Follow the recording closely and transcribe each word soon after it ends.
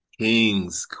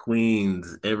Kings,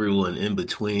 queens, everyone in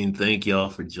between. Thank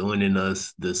y'all for joining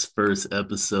us this first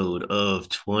episode of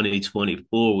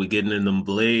 2024. We're getting in them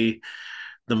Blade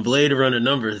Runner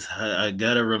numbers. I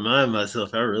gotta remind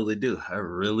myself. I really do. I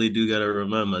really do gotta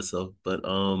remind myself. But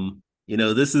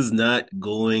this is not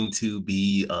going to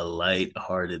be a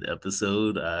light-hearted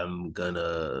episode. I'm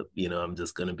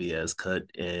just gonna be as cut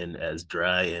and as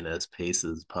dry and as pace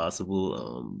as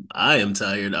possible. I am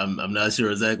tired. I'm not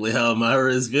sure exactly how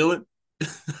Myra is feeling.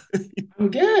 I'm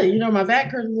good. My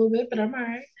back hurts a little bit, but I'm all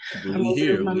right. But I'm we over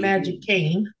here with here, my we here. magic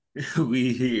cane.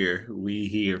 We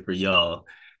here for y'all.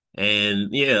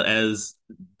 And yeah, as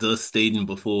the stating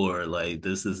before, like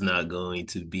this is not going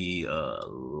to be a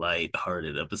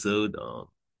light-hearted episode.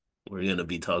 We're gonna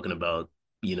be talking about,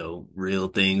 real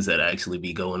things that actually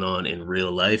be going on in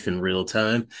real life in real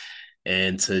time.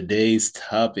 And today's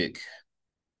topic,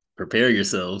 prepare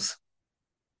yourselves,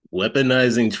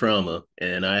 weaponizing trauma.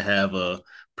 And I have a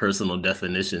personal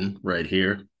definition right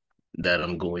here that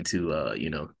I'm going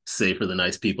to say for the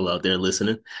nice people out there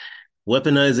listening.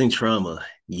 Weaponizing trauma,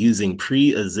 using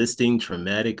pre-existing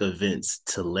traumatic events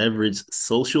to leverage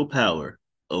social power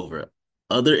over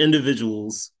other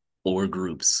individuals or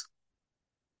groups.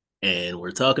 And we're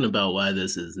talking about why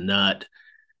this is not,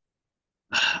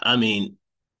 I mean,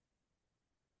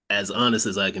 as honest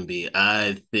as I can be,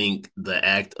 I think the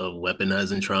act of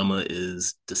weaponizing trauma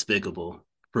is despicable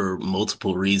for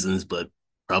multiple reasons, but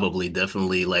probably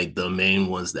definitely like the main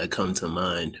ones that come to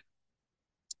mind.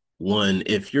 One,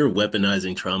 if you're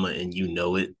weaponizing trauma and you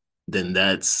know it, then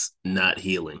that's not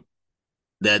healing.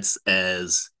 That's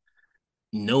as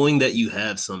knowing that you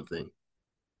have something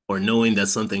or knowing that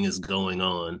something is going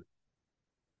on,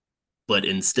 but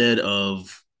instead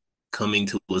of coming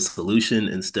to a solution,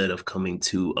 instead of coming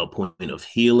to a point of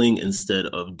healing, instead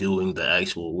of doing the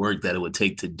actual work that it would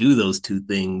take to do those two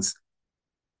things,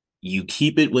 you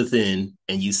keep it within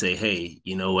and you say, hey,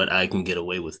 you know what? I can get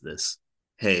away with this.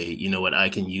 Hey, you know what? I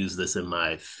can use this in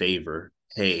my favor.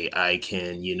 Hey, I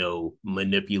can,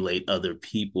 manipulate other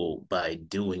people by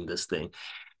doing this thing.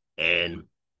 And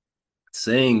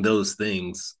saying those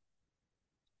things,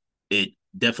 it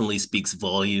definitely speaks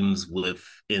volumes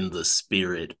within the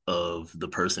spirit of the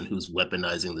person who's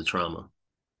weaponizing the trauma.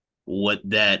 What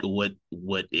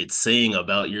it's saying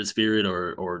about your spirit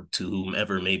or to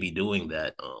whomever may be doing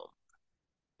that.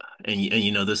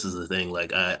 And this is the thing,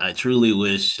 like I truly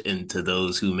wish, and to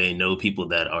those who may know people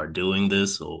that are doing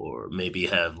this or maybe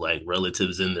have like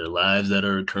relatives in their lives that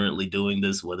are currently doing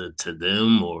this, whether to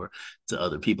them or to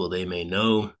other people they may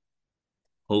know,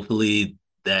 hopefully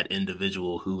that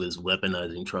individual who is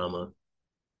weaponizing trauma,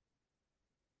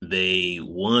 they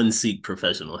one seek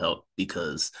professional help,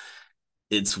 because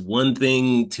it's one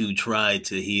thing to try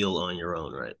to heal on your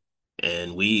own, right?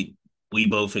 And we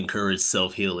both encourage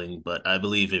self-healing, but I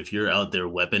believe if you're out there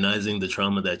weaponizing the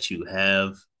trauma that you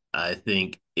have, I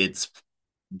think it's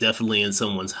definitely in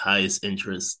someone's highest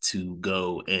interest to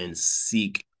go and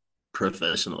seek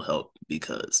professional help,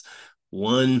 because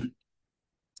one,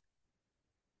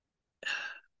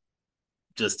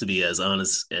 just to be as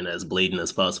honest and as blatant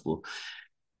as possible,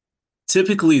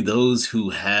 typically those who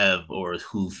have or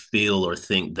who feel or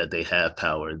think that they have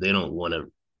power, they don't want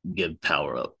to give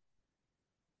power up.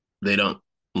 They don't.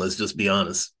 Let's just be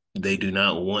honest. They do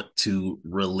not want to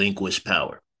relinquish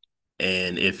power.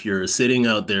 And if you're sitting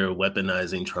out there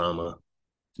weaponizing trauma,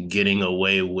 getting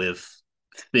away with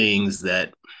things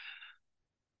that,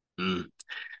 mm,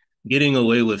 getting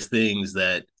away with things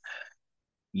that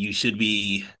you should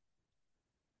be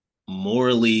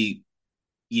morally,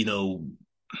 you know,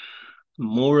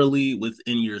 morally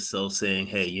within yourself saying,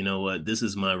 hey, you know what? This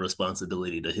is my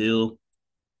responsibility to heal.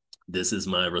 This is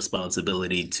my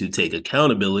responsibility to take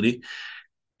accountability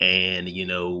and,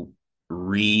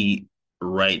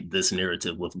 rewrite this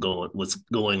narrative with what's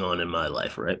going on in my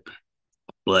life, right?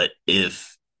 But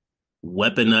if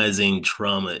weaponizing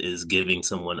trauma is giving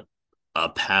someone a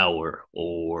power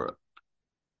or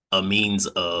a means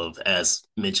of, as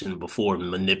mentioned before,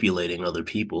 manipulating other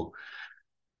people,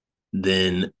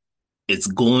 then it's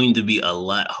going to be a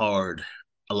lot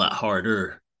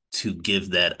harder to give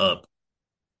that up,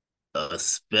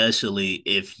 especially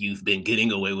if you've been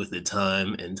getting away with it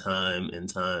time and time and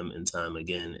time and time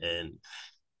again. And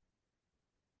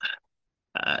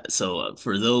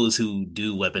for those who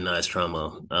do weaponize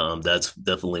trauma, that's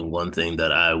definitely one thing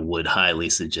that I would highly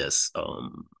suggest.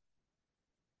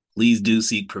 Please do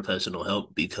seek professional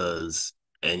help, because,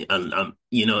 and and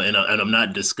I'm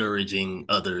not discouraging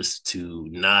others to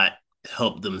not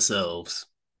help themselves,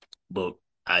 but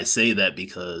I say that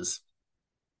because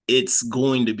it's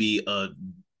going to be a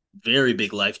very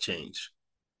big life change.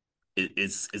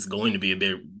 it's going to be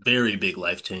a very big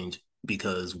life change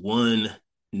because one,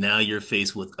 now you're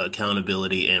faced with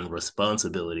accountability and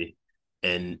responsibility,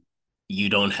 and you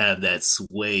don't have that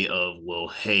sway of, well,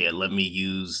 hey, let me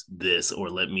use this or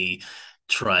let me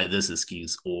try this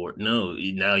excuse, or no,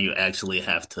 now you actually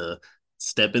have to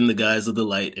step in the guise of the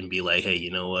light and be like, hey,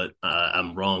 you know what,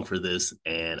 I'm wrong for this,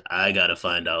 and I got to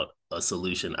find out a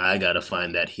solution. I got to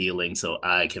find that healing so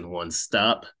I can, one,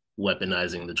 stop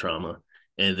weaponizing the trauma,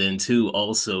 and then two,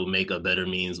 also make a better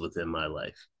means within my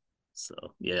life. So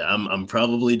yeah, I'm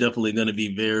probably definitely going to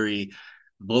be very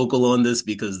vocal on this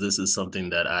because this is something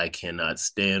that I cannot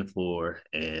stand for,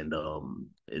 and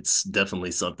it's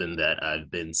definitely something that I've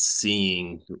been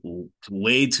seeing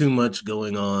way too much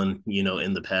going on,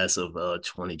 in the past of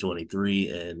 2023,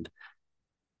 and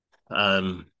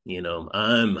I'm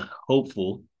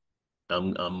hopeful.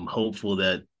 I'm hopeful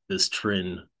that this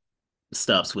trend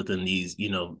stops within these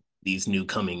new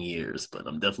coming years. But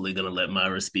I'm definitely gonna let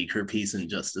Myra speak her piece and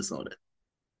justice on it.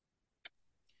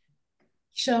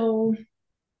 So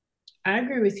I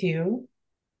agree with you,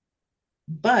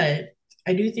 but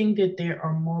I do think that there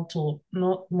are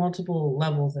multiple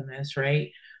levels in this, right?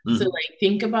 So Mm-hmm. like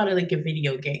think about it like a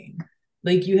video game.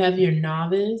 Like you have your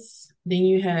novice, then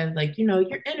you have like, your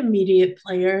intermediate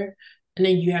player, and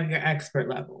then you have your expert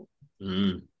level.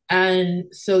 Mm-hmm.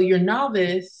 And so your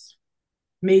novice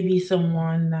may be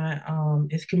someone that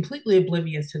is completely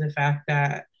oblivious to the fact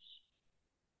that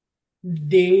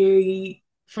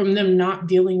from them not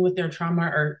dealing with their trauma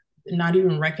or not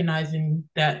even recognizing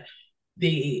that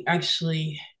they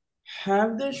actually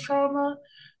have this trauma,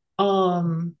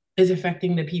 is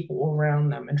affecting the people around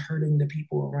them and hurting the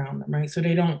people around them, right? So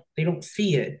they don't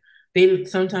see it. They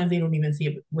sometimes they don't even see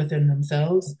it within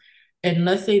themselves. And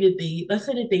let's say that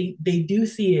they do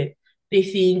see it. They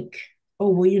think, oh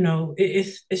well,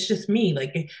 it's just me.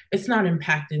 Like it's not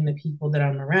impacting the people that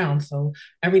I'm around, so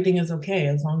everything is okay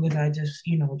as long as I just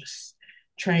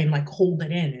try and like hold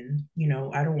it in,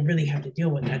 and I don't really have to deal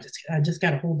with it. I just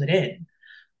got to hold it in.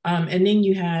 And then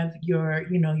you have your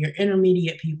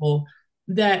intermediate people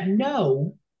that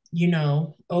know,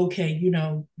 okay,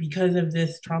 because of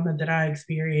this trauma that I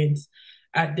experienced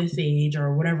at this age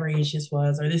or whatever age this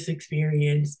was, or this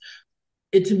experience,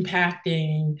 it's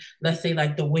impacting, let's say,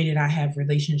 like the way that I have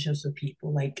relationships with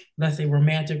people, like let's say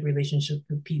romantic relationships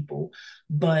with people.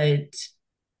 But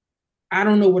I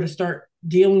don't know where to start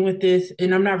dealing with this.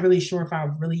 And I'm not really sure if I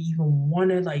really even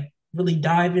want to like really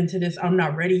dive into this. I'm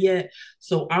not ready yet.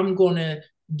 So I'm going to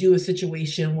do a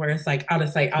situation where it's like out of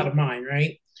sight, out of mind,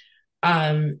 right?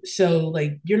 So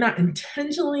like you're not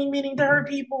intentionally meaning to hurt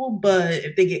people, but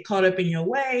if they get caught up in your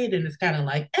way, then it's kind of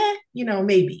like,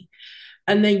 maybe.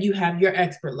 And then you have your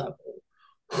expert level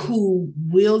who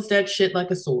wields that shit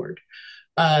like a sword,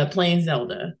 playing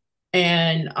Zelda.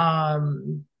 And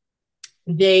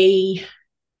they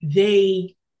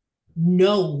they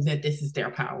know that this is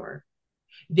their power.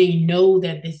 They know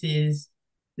that this is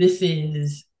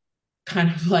kind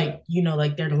of like,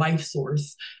 like their life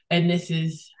source, and this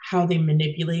is how they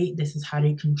manipulate, this is how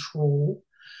they control,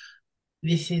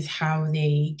 this is how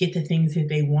they get the things that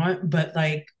they want. But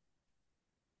like,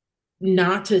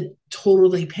 not to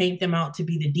totally paint them out to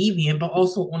be the deviant, but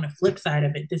also on the flip side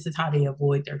of it, this is how they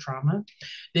avoid their trauma.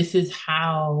 This is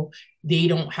how they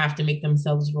don't have to make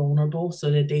themselves vulnerable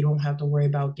so that they don't have to worry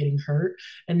about getting hurt.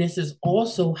 And this is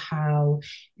also how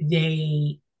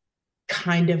they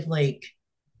kind of like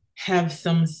have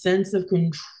some sense of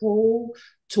control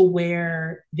to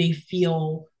where they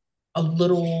feel a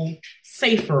little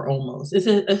safer almost. It's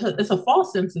a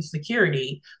false sense of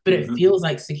security, but it Mm-hmm. feels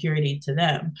like security to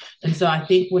them. And so I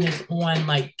think when it's on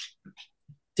like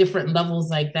different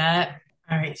levels like that,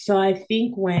 all right. So I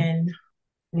think when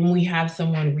we have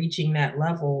someone reaching that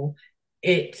level,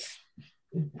 it's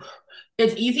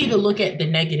it's easy to look at the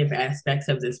negative aspects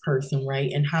of this person,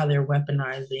 right? And how they're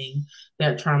weaponizing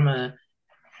that trauma.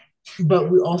 But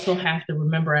we also have to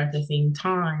remember at the same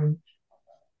time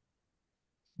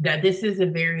that this is a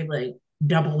very like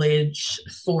double-edged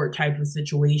sword type of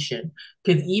situation,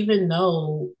 because even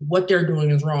though what they're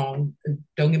doing is wrong,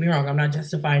 don't get me wrong, I'm not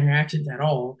justifying their actions at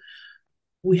all,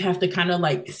 we have to kind of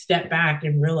like step back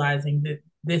and realizing that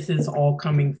this is all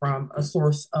coming from a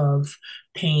source of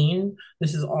pain.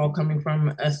 This is all coming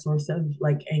from a source of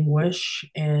like anguish,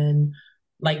 and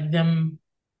like them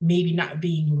maybe not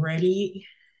being ready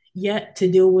yet to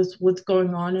deal with what's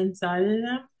going on inside of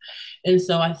them. And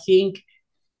so I think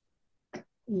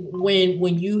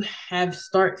when you have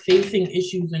start facing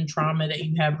issues and trauma that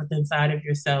you have within inside of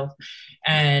yourself,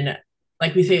 and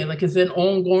like we say, like it's an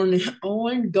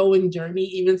ongoing journey.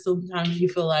 Even sometimes you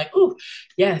feel like, oh,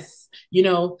 yes,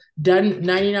 done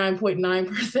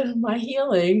 99.9% of my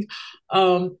healing.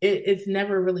 It's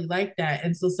never really like that.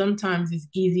 And so sometimes it's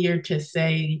easier to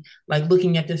say, like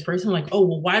looking at this person, like, oh,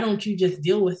 well, why don't you just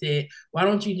deal with it? Why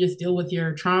don't you just deal with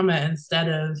your trauma instead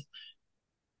of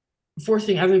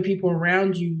forcing other people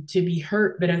around you to be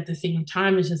hurt? But at the same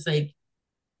time, it's just like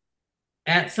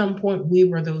at some point we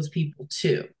were those people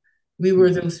too. We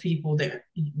were those people that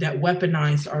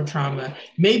weaponized our trauma.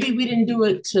 Maybe we didn't do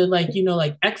it to like,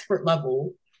 like expert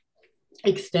level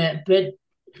extent,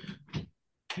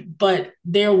 but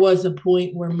there was a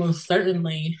point where most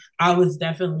certainly I was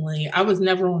never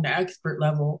on the expert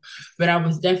level, but I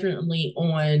was definitely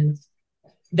on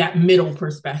that middle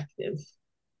perspective.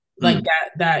 Like Mm,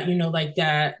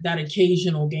 that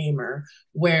occasional gamer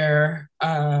where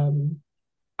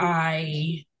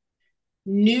I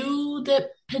knew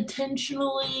that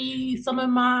potentially some of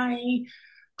my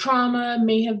trauma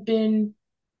may have been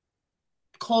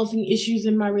causing issues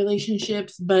in my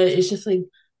relationships, but it's just like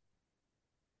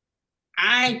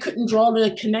I couldn't draw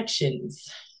the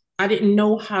connections. I didn't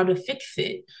know how to fix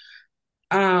it.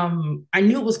 I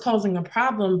knew it was causing a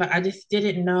problem, but I just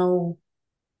didn't know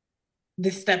the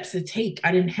steps to take.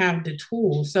 I didn't have the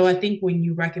tools. So I think when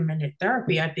you recommended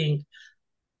therapy, I think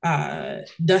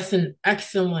that's an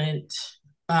excellent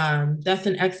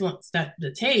step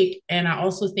to take. And I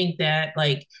also think that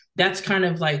like that's kind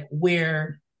of like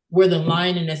where the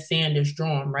line in the sand is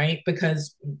drawn, right?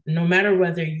 Because no matter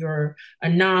whether you're a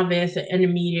novice, an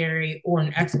intermediary, or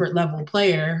an expert level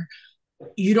player,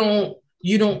 you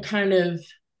don't kind of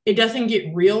it doesn't get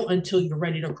real until you're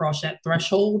ready to cross that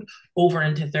threshold over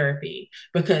into therapy,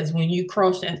 because when you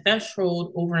cross that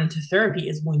threshold over into therapy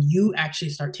is when you actually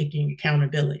start taking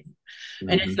accountability.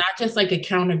 And it's mhm. not just like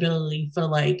accountability for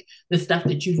like the stuff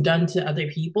that you've done to other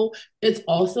people, it's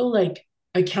also like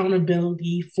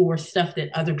accountability for stuff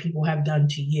that other people have done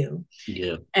to you.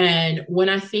 Yeah. And when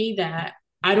I say that,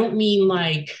 I don't mean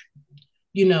like,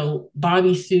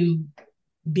 Bobby Sue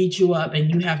beat you up and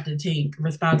you have to take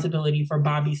responsibility for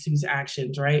Bobby Sue's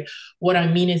actions, right? What I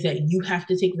mean is that you have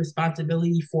to take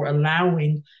responsibility for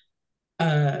allowing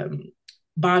um,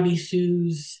 Bobby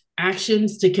Sue's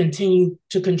actions to continue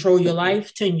to control your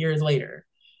life 10 years later.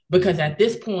 Because Mhm. at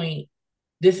this point,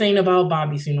 this ain't about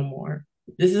Bobby Sue no more.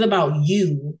 This is about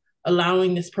you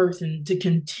allowing this person to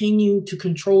continue to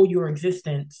control your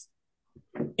existence,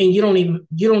 and you don't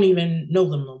even know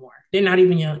them no more. They're not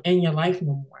even in your life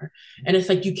no more. And it's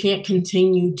like you can't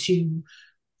continue to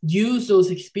use those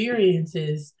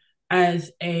experiences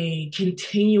as a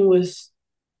continuous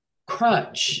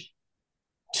crutch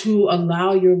to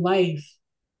allow your life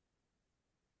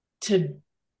to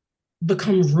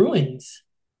become ruins.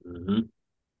 Mhm.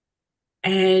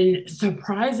 And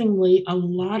surprisingly, a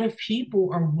lot of people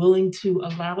are willing to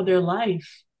allow their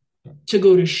life to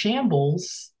go to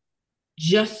shambles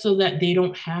just so that they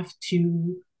don't have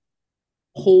to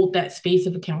hold that space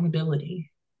of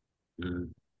accountability.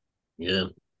 Mhm. Yeah.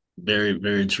 Very,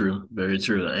 very true. Very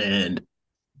true. And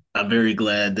I'm very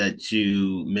glad that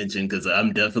you mentioned, because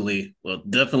I'm definitely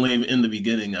in the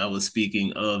beginning, I was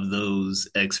speaking of those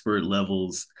expert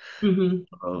levels Mm-hmm.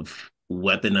 of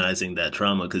weaponizing that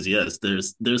trauma. Because yes,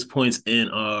 there's points in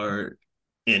our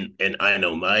and I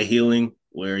know my healing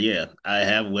where yeah, I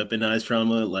have weaponized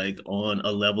trauma like on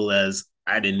a level as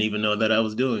I didn't even know that I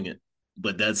was doing it.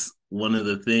 But that's one of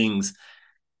the things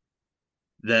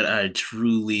that I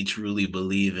truly, truly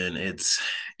believe in.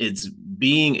 It's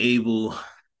being able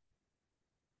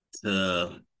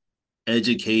to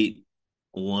educate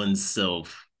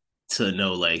oneself to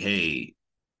know like, hey,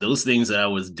 those things that I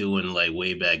was doing like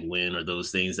way back when, or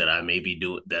those things that I may be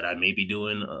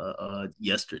doing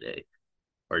yesterday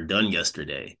or done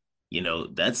yesterday,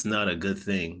 that's not a good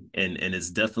thing. And it's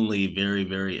definitely very,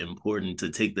 very important to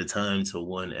take the time to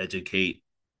one, educate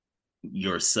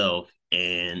yourself,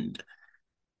 and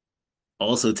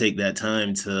also take that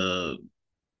time to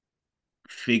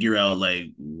figure out like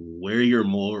where your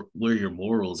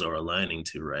morals are aligning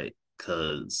to, right?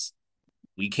 Because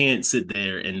we can't sit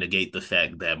there and negate the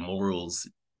fact that morals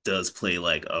does play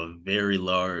like a very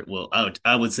large, well,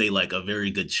 I would say like a very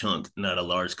good chunk, not a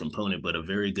large component, but a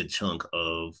very good chunk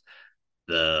of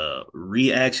the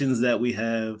reactions that we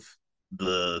have,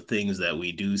 the things that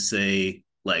we do say,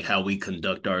 like how we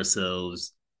conduct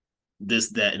ourselves, this,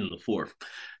 that, and the fourth,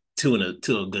 to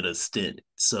a good extent.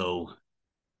 So,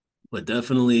 but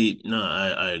definitely, no,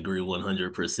 I agree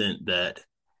 100% that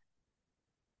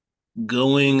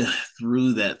going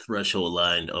through that threshold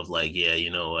line of like, yeah,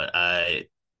 you know what,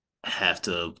 have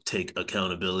to take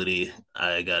accountability.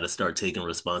 I got to start taking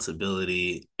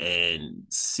responsibility and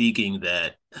seeking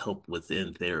that help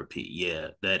within therapy. Yeah,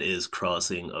 that is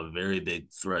crossing a very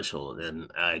big threshold.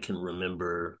 And I can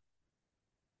remember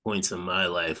points in my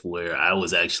life where I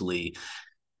was actually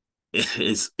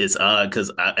it's odd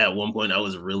because at one point I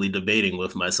was really debating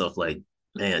with myself, like,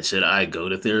 man, should I go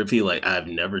to therapy? Like, I've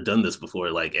never done this before.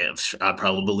 Like, I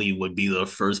probably would be the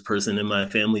first person in my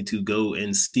family to go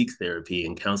and seek therapy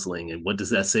and counseling. And what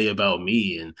does that say about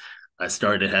me? And I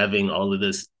started having all of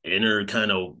this inner kind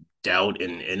of doubt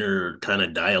and inner kind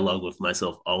of dialogue with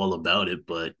myself all about it.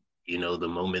 But, the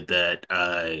moment that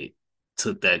I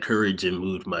took that courage and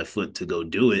moved my foot to go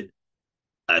do it,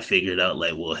 I figured out,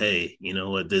 like, well, hey, you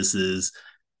know what? This is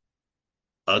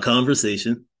a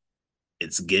conversation.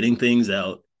 It's getting things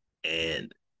out.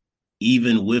 And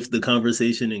even with the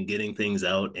conversation and getting things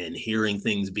out and hearing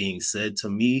things being said to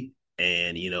me,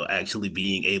 and, actually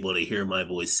being able to hear my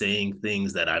voice saying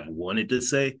things that I've wanted to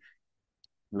say,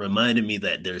 reminded me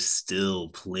that there's still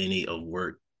plenty of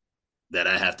work that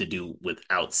I have to do with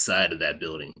outside of that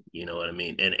building. You know what I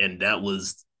mean? And that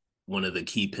was one of the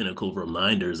key pinnacle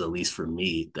reminders, at least for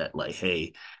me, that, like,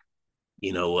 hey,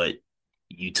 you know what,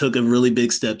 you took a really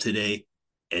big step today,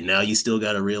 and now you still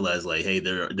got to realize, like, hey,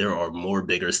 there are more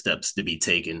bigger steps to be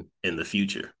taken in the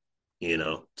future.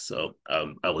 So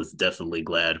I was definitely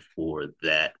glad for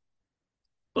that.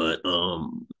 But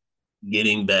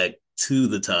getting back to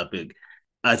the topic,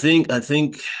 I think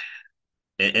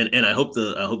and I hope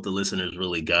the listeners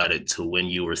really got it to when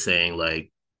you were saying,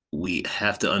 like, we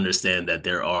have to understand that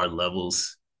there are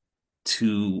levels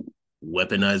to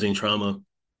weaponizing trauma.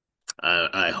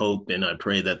 I hope and I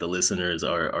pray that the listeners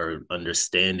are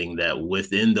understanding that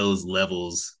within those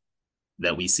levels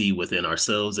that we see within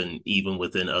ourselves and even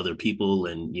within other people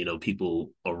and,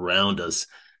 people around us,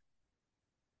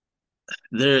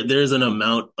 there's an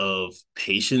amount of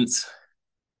patience,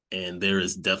 and there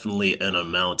is definitely an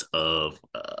amount of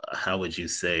how would you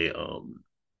say,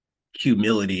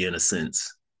 humility, in a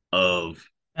sense, of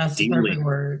That's the perfect dealing.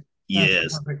 word. That's the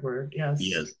Yes. perfect word. Yes.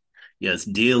 Yes. Yes.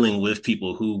 Dealing with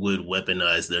people who would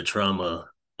weaponize their trauma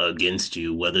against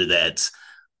you, whether that's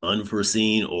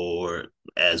unforeseen or,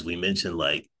 as we mentioned,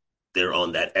 like, they're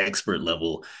on that expert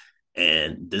level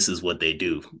and this is what they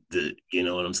do. You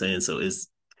know what I'm saying? So it's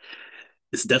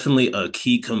definitely a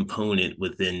key component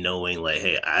within knowing, like,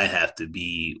 hey, I have to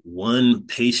be one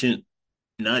patient,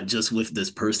 not just with this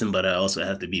person, but I also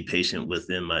have to be patient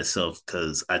within myself,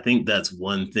 because I think that's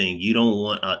one thing you don't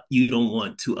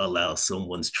want to allow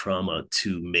someone's trauma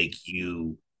to make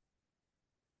you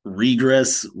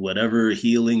regress whatever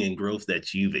healing and growth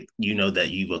that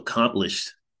you've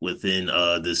accomplished within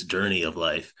this journey of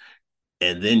life.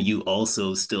 And then you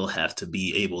also still have to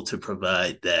be able to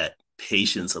provide that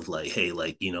patience of, like, hey,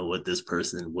 like, what, this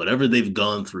person, whatever they've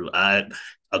gone through,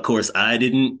 of course I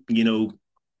didn't,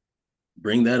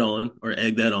 bring that on or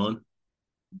egg that on,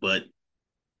 but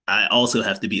I also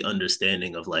have to be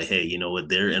understanding of, like, hey, you know what,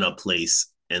 they're in a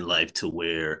place in life to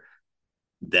where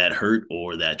that hurt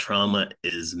or that trauma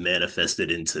is manifested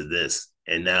into this.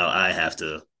 And now I have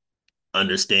to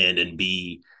understand and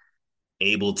be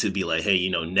able to be like, hey,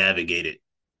 navigate it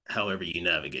however you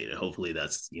navigate it. Hopefully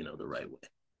that's, the right way.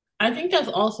 I think that's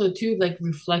also too like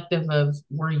reflective of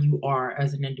where you are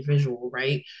as an individual,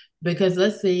 right? Because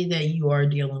let's say that you are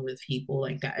dealing with people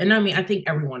like that. And I mean, I think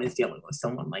everyone is dealing with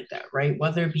someone like that, right?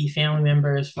 Whether it be family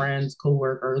members, friends,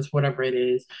 coworkers, whatever it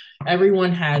is,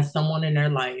 everyone has someone in their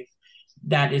life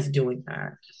that is doing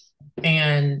that.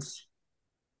 And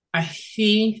I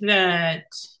think that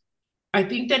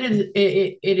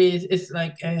it's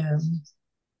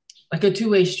like a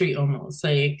two-way street almost.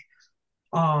 Like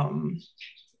um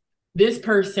this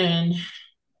person,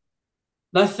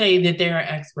 let's say that they're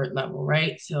expert level,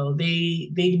 right? So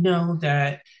they know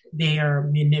that they are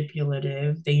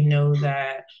manipulative. They know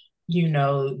that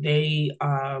they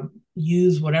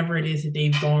use whatever it is that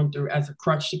they've gone through as a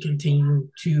crutch to continue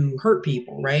to hurt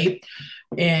people, right?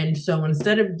 And so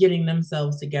instead of getting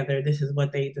themselves together, this is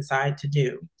what they decide to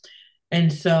do.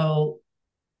 And so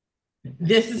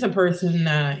this is a person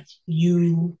that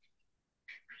you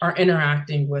are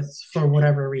interacting with for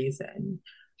whatever reason.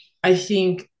 I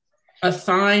think a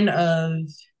sign of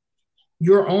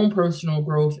your own personal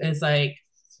growth is like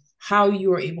how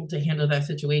you are able to handle that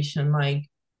situation. Like,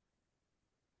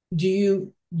 do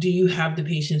you have the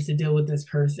patience to deal with this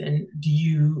person? Do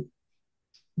you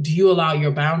allow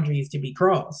your boundaries to be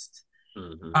crossed?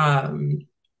 Mm-hmm. Um,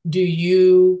 do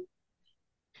you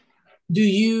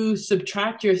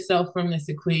subtract yourself from this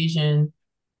equation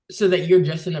so that you're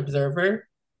just an observer?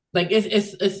 Like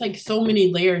it's like so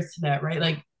many layers to that, right?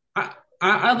 Like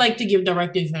I like to give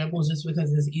direct examples just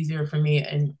because it's easier for me,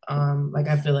 and like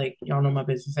I feel like y'all know my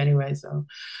business anyway. So,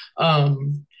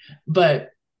 um, but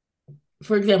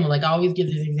for example, like I always give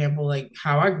this example, like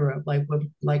how I grew up, like with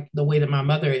like the way that my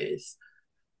mother is.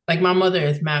 Like my mother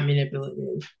is mad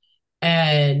manipulative,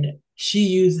 and she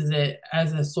uses it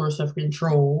as a source of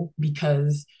control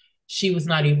because she was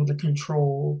not able to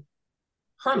control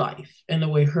her life and the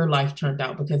way her life turned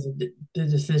out because of the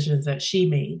decisions that she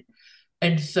made.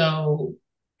 And so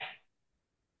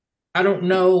I don't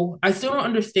know. I still don't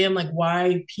understand like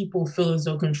why people feel as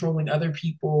though controlling other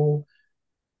people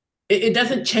it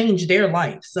doesn't change their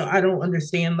life. So I don't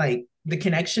understand like the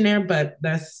connection there, but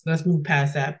let's move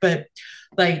past that. But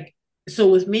like so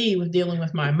with me with dealing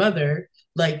with my mother,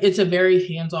 like it's a very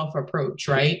hands-off approach,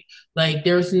 right? Like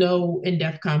there's no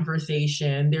in-depth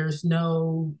conversation, there's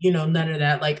no, none of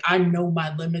that. Like I know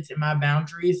my limits and my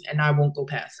boundaries and I won't go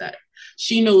past that.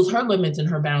 She knows her limits and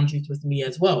her boundaries with me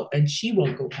as well, and she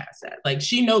won't go past that. Like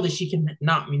she knows that she can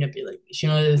not manipulate me. She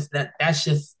knows that that's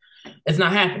just it's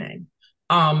not happening.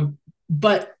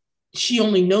 But she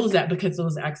only knows that because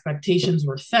those expectations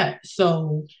were set.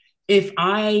 So if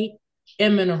I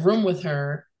am in a room with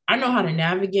her, I know how to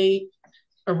navigate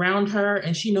around her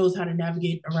and she knows how to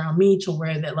navigate around me to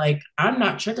where that like I'm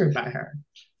not triggered by her.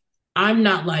 I'm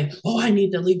not like, oh, I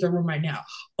need to leave the room right now.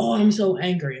 Oh, I'm so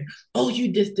angry. Oh,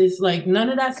 you did this. Like none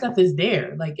of that stuff is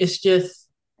there. Like it's just,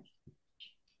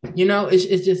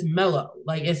 it's just mellow.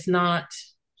 Like it's not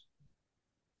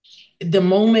the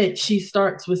moment she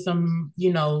starts with some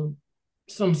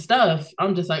stuff,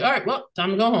 I'm just like, all right, well,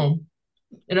 time to go home.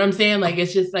 You know what I'm saying? Like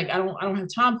it's just like I don't have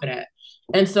time for that.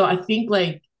 And so I think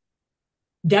like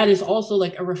that is also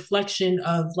like a reflection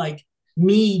of like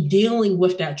me dealing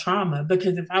with that trauma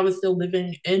because if I was still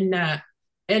living in that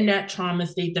trauma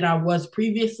state that I was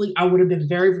previously, I would have been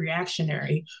very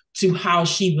reactionary to how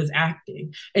she was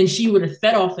acting. And she would have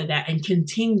fed off of that and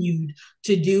continued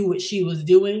to do what she was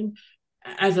doing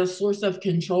as a source of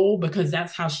control because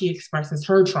that's how she expresses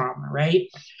her trauma, right?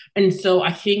 And so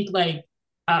I think like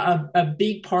a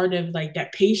big part of like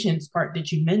that patience part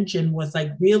that you mentioned was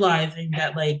like realizing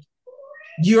that like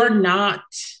you're not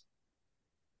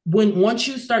when once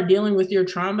you start dealing with your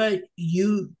trauma,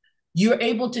 you're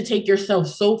able to take yourself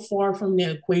so far from the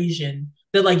equation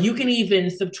that like you can even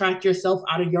subtract yourself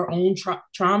out of your own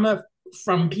trauma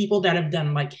from people that have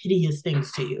done like hideous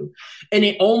things to you, and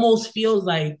it almost feels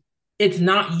like it's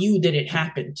not you that it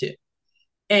happened to.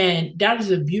 And that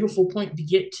is a beautiful point to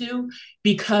get to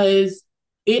because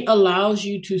it allows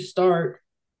you to start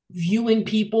viewing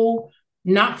people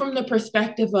not from the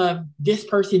perspective of this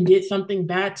person did something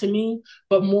bad to me,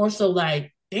 but more so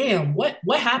like, damn, what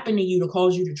happened to you to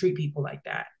cause you to treat people like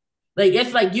that? Like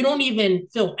it's like you don't even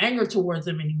feel anger towards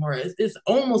them anymore. It's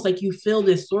almost like you feel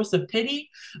this source of pity,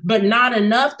 but not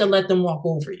enough to let them walk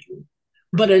over you,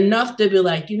 but enough to be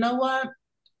like, you know what?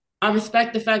 I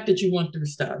respect the fact that you went through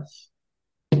stuff,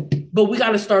 but we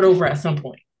got to start over at some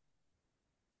point.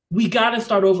 We got to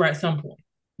start over at some point.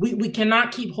 We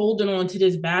cannot keep holding on to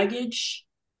this baggage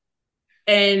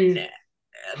and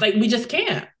like we just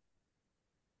can't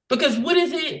because what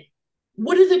is it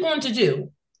going to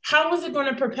do? How is it going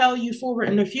to propel you forward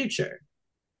in the future?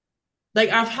 Like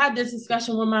I've had this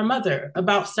discussion with my mother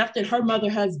about stuff that her mother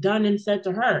has done and said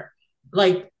to her.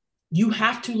 Like you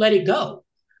have to let it go.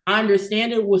 I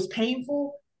understand it was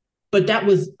painful, but that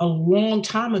was a long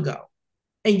time ago,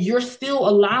 and you're still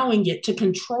allowing it to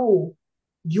control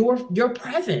your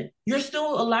present. You're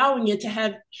still allowing it to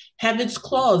have its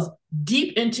claws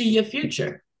deep into your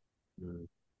future. Mm.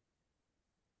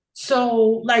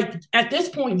 So like at this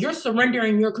point you're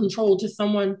surrendering your control to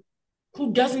someone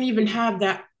who doesn't even have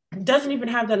that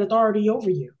authority over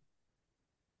you.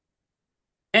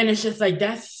 And it's just like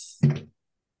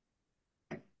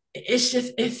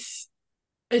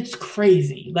it's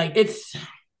crazy. Like it's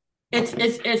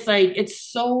like it's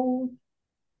so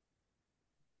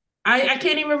I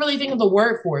can't even really think of the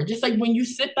word for it. Just like when you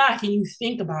sit back and you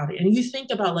think about it and you think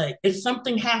about like if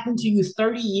something happened to you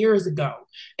 30 years ago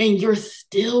and you're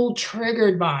still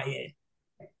triggered by it.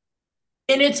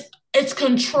 And it's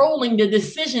controlling the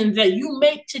decisions that you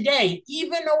make today,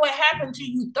 even though it happened to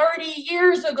you 30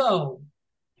 years ago.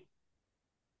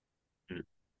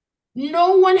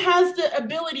 No one has the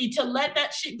ability to let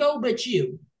that shit go but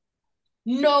you.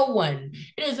 No one.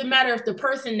 It doesn't matter if the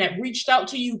person that reached out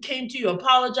to you, came to you,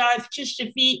 apologized, kissed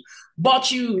your feet,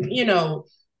 bought you,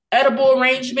 edible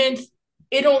arrangements.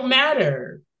 It don't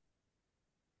matter.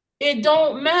 It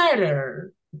don't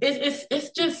matter. It's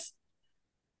just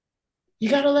you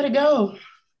gotta let it go.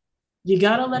 You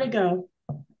gotta let it go.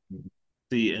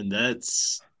 See, and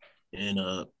that's In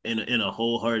a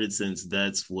wholehearted sense,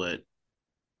 that's what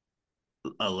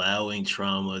allowing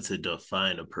trauma to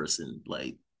define a person.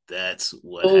 Like that's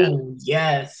what happens. Oh,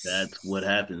 yes. That's what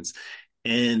happens.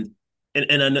 And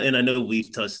and I know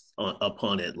we've touched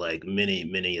upon it like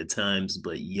many a times,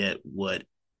 but yet what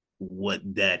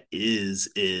that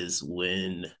is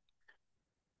when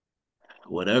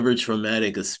whatever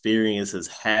traumatic experience has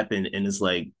happened, and it's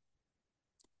like,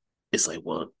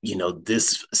 well,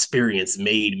 this experience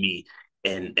made me,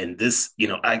 and this,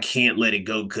 I can't let it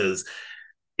go because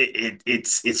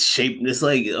it's shaped. It's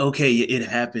like, okay, it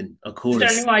happened, of It's their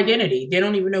new course. identity. They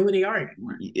don't even know who they are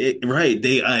anymore. Right.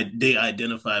 They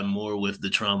identify more with the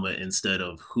trauma instead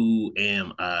of who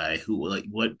am I, who, like,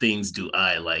 what things do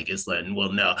I like. It's like,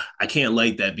 well, no, I can't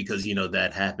like that because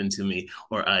that happened to me,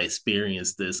 or I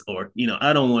experienced this, or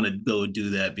I don't want to go do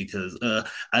that because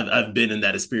I've been in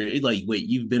that experience. Like, wait,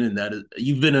 you've been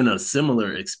in a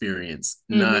similar experience,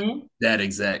 not Mm-hmm. that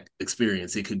exact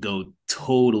experience. It could go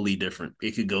totally different.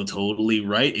 It could go totally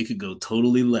right. It could go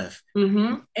totally left.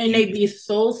 Mm-hmm. And You they'd be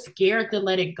so scared to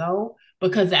let it go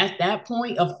because at that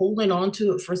point of holding on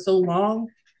to it for so long,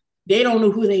 they don't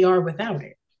know who they are without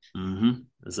it.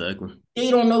 exactly. They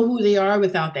don't know who they are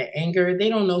without that anger. They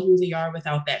don't know who they are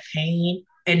without that pain.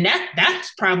 And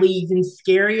that's probably even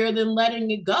scarier than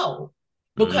letting it go.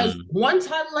 Because Mm, once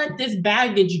I let this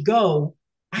baggage go,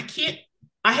 I can't,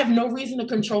 I have no reason to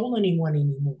control anyone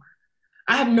anymore.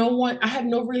 I have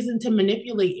no reason to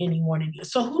manipulate anyone anymore.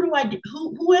 So who do I do?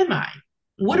 Who am I?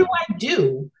 What do mm, I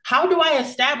do? How do I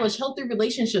establish healthy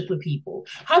relationships with people?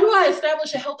 How do I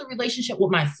establish a healthy relationship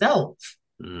with myself?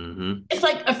 mm-hmm. It's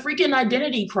like a freaking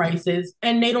identity crisis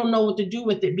and they don't know what to do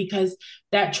with it because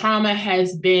that trauma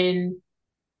has become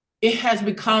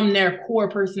their core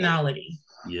personality.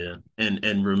 Yeah.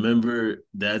 And remember,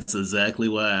 that's exactly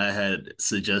why I had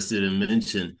suggested and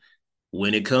mentioned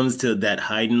when it comes to that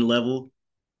heightened level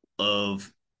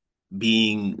of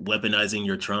being weaponizing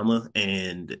your trauma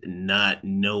and not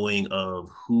knowing of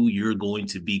who you're going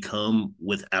to become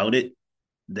without it.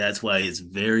 That's why it's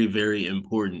very, very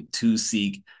important to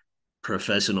seek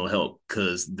professional help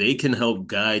because they can help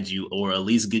guide you or at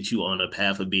least get you on a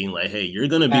path of being like, hey, you're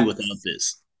going to be without Yes.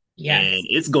 this. And Yes.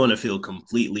 it's going to feel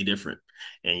completely different.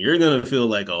 And you're going to feel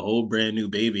like a whole brand new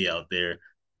baby out there,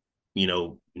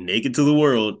 naked to the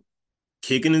world,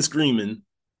 kicking and screaming.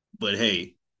 But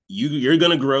hey, you're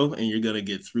gonna grow and you're gonna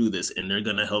get through this, and they're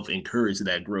gonna help encourage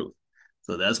that growth.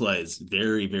 So that's why it's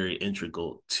very, very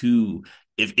integral to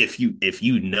if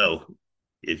you know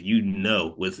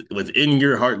within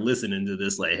your heart listening to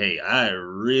this, like, hey, I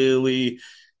really,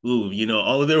 ooh,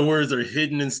 all of their words are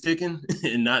hidden and sticking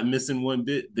and not missing one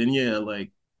bit, then yeah,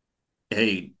 like,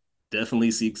 hey,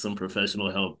 definitely seek some professional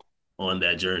help on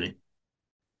that journey.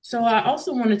 So I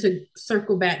also wanted to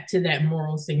circle back to that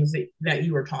moral things that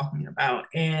you were talking about.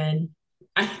 And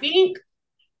I think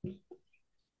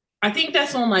I think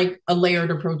that's on like a layered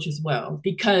approach as well.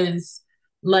 Because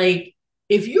like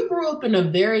if you grew up in a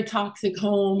very toxic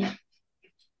home,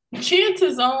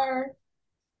 chances are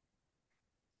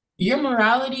your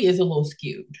morality is a little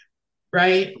skewed,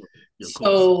 right? Of course.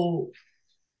 So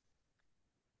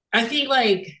I think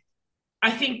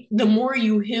I think the more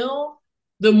you heal,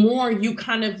 the more you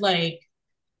kind of like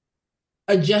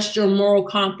adjust your moral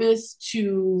compass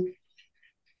to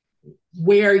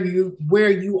where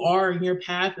you are in your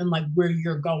path and like where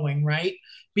you're going, right?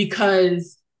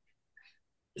 Because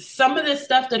some of the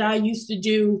stuff that I used to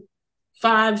do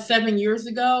 5 7 years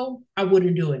ago I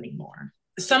wouldn't do anymore.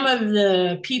 Some of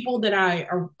the people that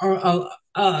are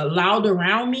allowed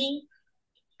around me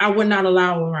I would not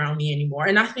allow around me anymore.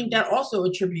 And I think that also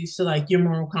attributes to like your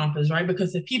moral compass, right?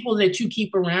 Because the people that you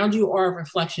keep around you are a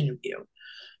reflection of you.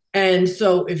 And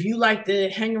so if you like to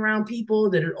hang around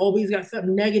people that have always got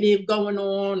something negative going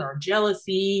on or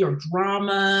jealousy or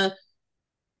drama,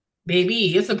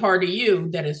 baby, it's a part of you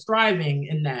that is thriving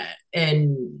in that.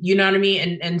 And you know what I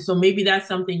mean? And so maybe that's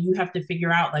something you have to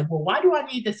figure out like, well, why do I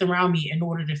need this around me in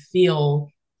order to feel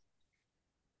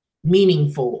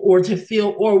meaningful or to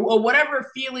feel or whatever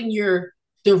feeling you're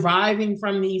deriving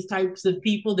from these types of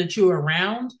people that you're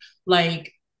around,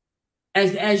 like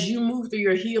as you move through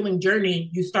your healing journey,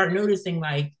 you start noticing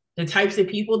like the types of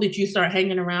people that you start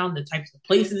hanging around, the types of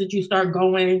places that you start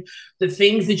going, the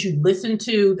things that you listen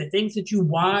to, the things that you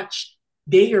watch,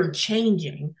 they are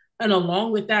changing. And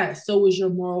along with that, so is your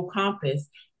moral compass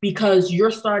because you're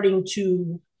starting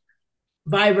to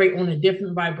vibrate on a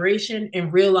different vibration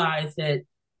and realize that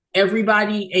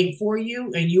everybody ain't for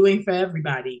you and you ain't for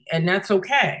everybody. And that's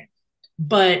okay.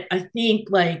 But I think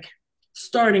like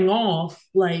starting off,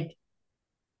 like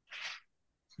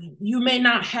you may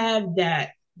not have that.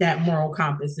 that moral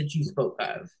compass that you spoke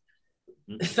of.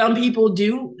 Mhm. Some people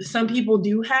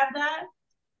do have that,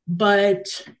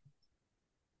 but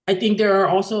I think there are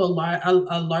also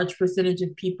a large percentage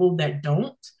of people that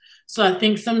don't. So I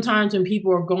think sometimes when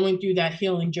people are going through that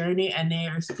healing journey and they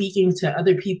are speaking to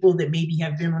other people that maybe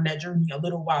have been on that journey a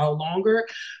little while longer,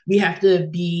 we have to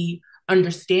be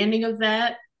understanding of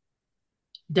that.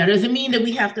 That doesn't mean that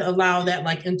we have to allow that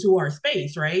like into our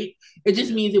space, right? It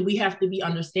just Yeah. means that we have to be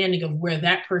understanding of where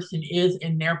that person is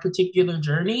in their particular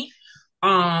journey.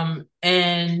 And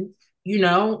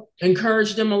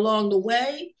encourage them along the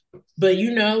way, but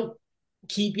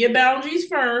keep your boundaries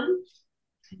firm.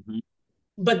 Mhm.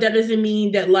 But that doesn't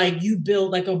mean that like you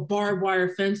build like a barbed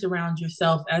wire fence around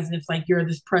yourself as if like you're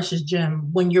this precious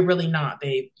gem when you're really not,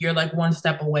 babe. You're like one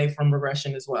step away from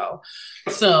regression as well.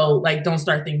 So like don't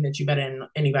start thinking that you better than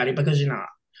anybody because you're not.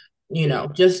 Yeah.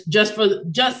 Just that's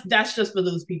just for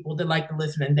those people that like to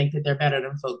listen and think that they're better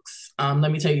than folks.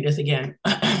 Let me tell you this again.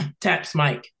 Taps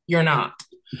Mike, you're not.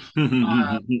 Just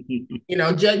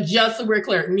so we're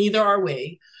clear, neither are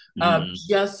we. Mhm.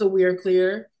 Just so we're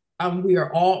clear, we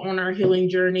are all on our healing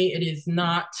journey. It is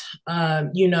not, a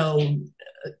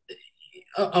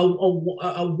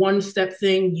one step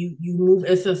thing. You move.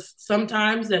 It's a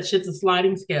sometimes that shit's a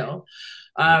sliding scale.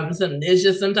 Yep. So it's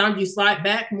just sometimes you slide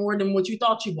back more than what you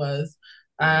thought you was.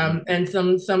 Mhm. And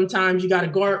sometimes you got a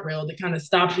guardrail that kind of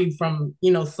stops you from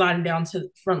sliding down to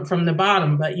from the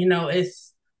bottom. But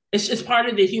it's just part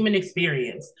of the human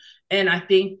experience. And I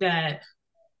think that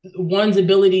one's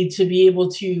ability to be able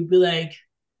to be like,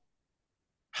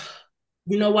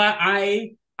 you know what,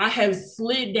 I have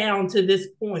slid down to this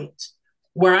point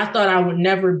where I thought I would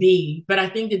never be. But I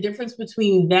think the difference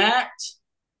between that,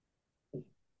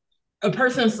 a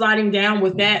person sliding down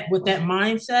with that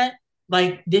mindset,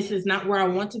 like this is not where I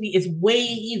want to be, is way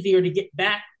easier to get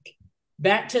back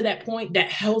to that point,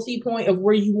 that healthy point of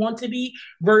where you want to be,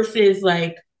 versus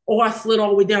like, oh, I slid all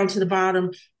the way down to the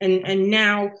bottom, and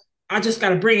now I just got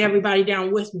to bring everybody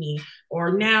down with me,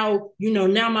 or now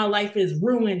my life is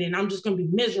ruined and I'm just gonna be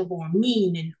miserable and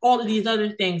mean and all of these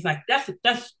other things. Like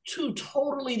that's two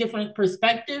totally different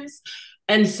perspectives.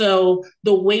 And so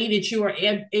the way that you are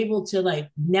able to like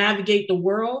navigate the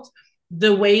world,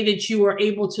 the way that you are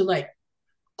able to like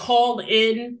call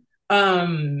in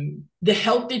the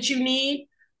help that you need,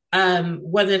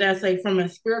 whether that's like from a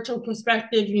spiritual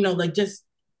perspective, like just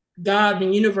God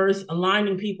and universe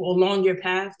aligning people along your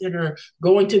path that are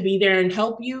going to be there and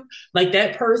help you. Like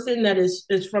that person that is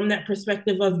from that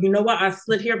perspective of, you know what, I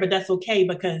slid here, but that's okay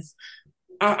because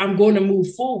I'm going to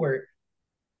move forward.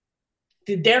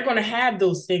 They're going to have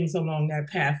those things along that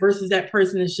path versus that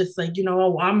person is just like,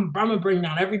 oh, I'm going to bring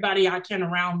down everybody I can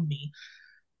around me.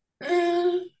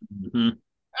 I Mhm.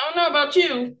 don't know about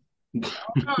you.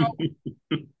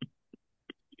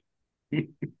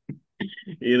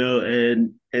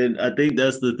 And I think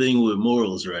that's the thing with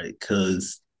morals, right?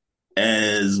 Because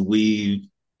as we've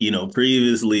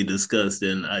previously discussed,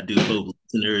 and I do hope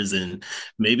listeners and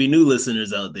maybe new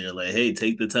listeners out there, like, hey,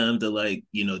 take the time to like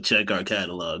check our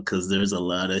catalog because there's a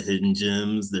lot of hidden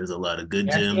gems, there's a lot of good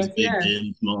Yes, gems, yes, big yes.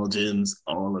 gems, small gems,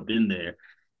 all up in there.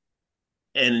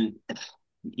 And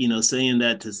saying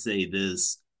that to say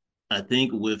this, I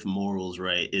think with morals,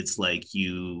 right, it's like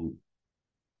you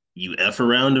F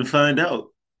around and find out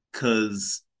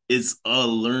because it's a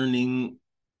learning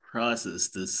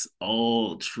process. This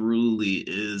all truly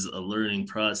is a learning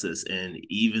process. And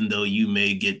even though you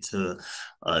may get to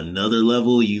another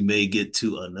level, you may get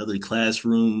to another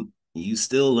classroom, you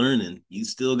still learning. You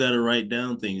still got to write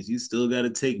down things. You still got to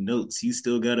take notes. You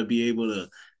still got to be able to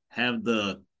have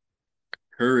the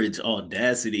courage,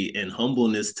 audacity, and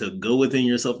humbleness to go within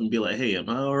yourself and be like, hey, am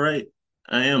I all right?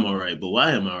 I am all right, but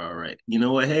why am I all right? You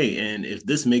know what? Hey, and if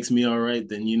this makes me all right,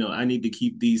 then I need to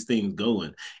keep these things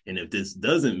going. And if this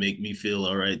doesn't make me feel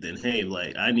all right, then hey,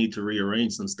 like I need to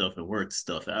rearrange some stuff and work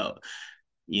stuff out.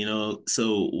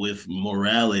 So with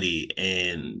morality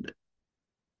and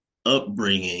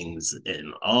upbringings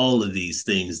and all of these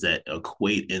things that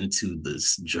equate into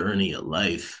this journey of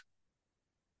life,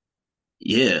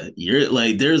 yeah, you're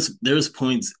like there's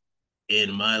points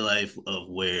in my life of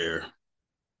where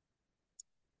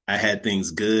I had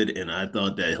things good and I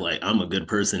thought that like I'm a good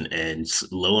person and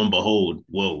lo and behold,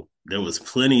 whoa, there was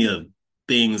plenty of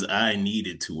things I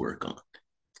needed to work on.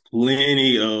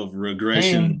 Plenty of Same,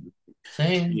 regression,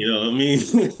 same. you know what I mean?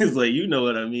 It's like you know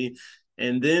what I mean.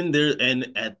 And then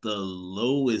at the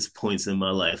lowest points in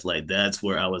my life, like that's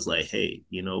where I was like, hey,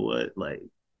 you know what? Like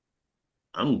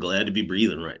I'm glad to be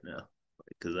breathing right now.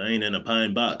 Because I ain't in a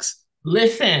pine box,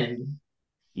 Listen,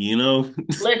 you know?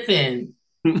 listen.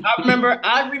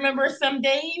 I remember some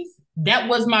days that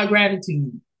was my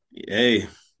gratitude. Hey,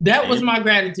 That was and my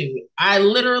gratitude. I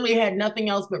literally had nothing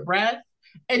else but breath.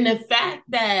 And the fact,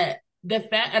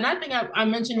 and I think I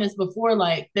mentioned this before,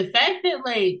 like the fact that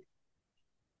like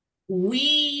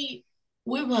we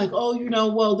we were like, oh,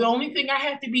 well, the only thing I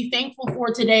have to be thankful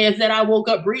for today is that I woke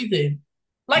up breathing.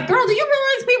 Like, girl, do you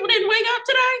realize people didn't wake up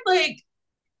today? Like,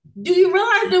 do you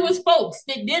realize there was folks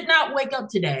that did not wake up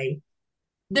today?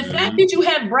 The fact mm, that you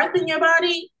have breath in your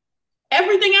body,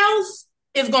 everything else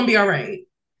is gonna be all right.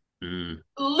 mm,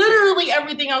 Literally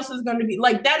everything else is going to be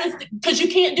like that is because you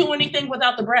can't do anything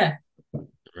without the breath.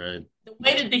 right, The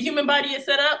way that the human body is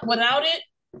set up without it,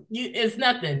 it's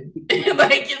nothing.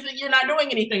 Like you're not doing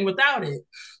anything without it.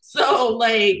 So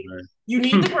like you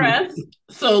need the right. breath.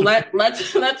 So let's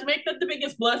make that the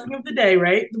biggest blessing of the day,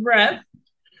 right? The breath,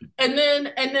 and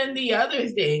then the other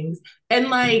things, and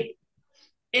like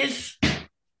it's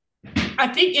I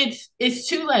think it's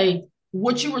too like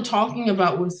what you were talking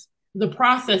about was the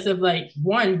process of like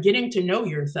one getting to know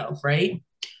yourself, right?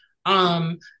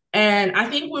 Um, and I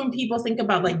think when people think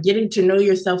about like getting to know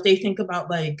yourself, they think about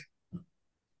like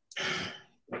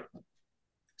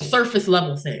surface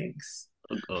level things.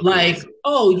 Okay, Like,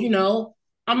 oh,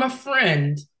 I'm a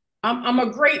friend. I'm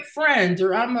a great friend,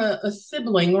 or I'm a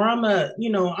sibling, or I'm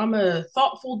a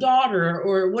thoughtful daughter,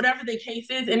 or whatever the case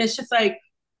is. And it's just like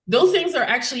those things are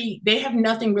actually they have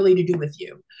nothing really to do with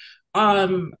you.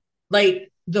 Um,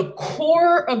 like the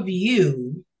core of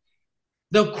you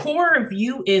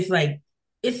is like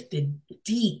it's the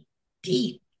deep,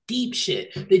 deep, deep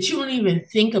shit that you don't even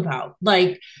think about.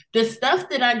 Like the stuff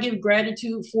that I give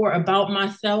gratitude for about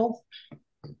myself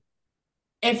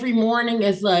every morning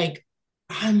is like,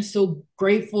 I'm so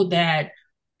grateful that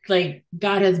like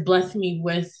God has blessed me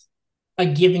with a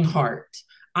giving heart.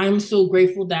 I'm so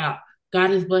grateful that God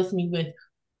has blessed me with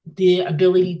the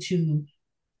ability to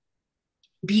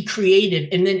be creative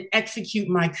and then execute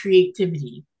my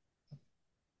creativity.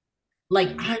 Like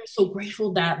mm, I'm so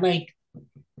grateful that like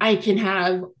I can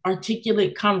have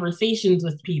articulate conversations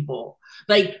with people.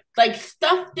 Like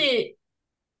stuff that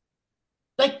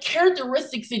like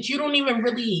characteristics that you don't even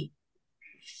really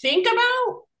think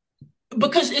about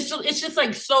because it's just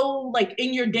like so like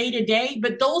in your day to day,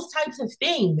 but those types of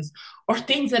things are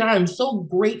things that I'm so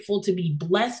grateful to be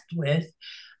blessed with,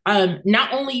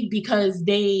 not only because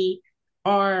they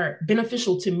are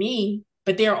beneficial to me,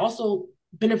 but they are also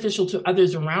beneficial to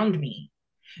others around me.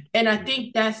 And I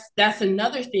think that's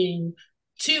another thing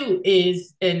too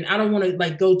is, and I don't want to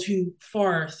like go too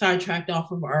far sidetracked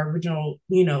off of our original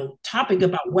topic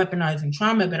about weaponizing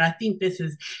trauma, but I think this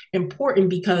is important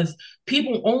because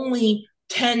people only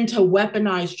tend to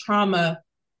weaponize trauma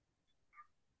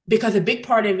because a big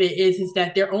part of it is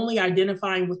that they're only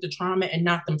identifying with the trauma and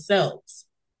not themselves.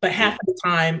 But half yeah, of the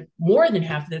time, more than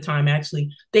half of the time actually,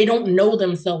 they don't know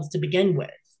themselves to begin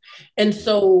with. And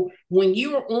so when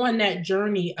you are on that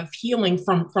journey of healing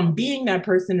from being that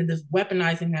person that is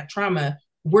weaponizing that trauma,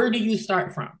 where do you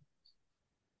start from?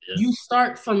 yeah. You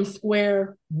start from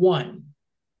square one.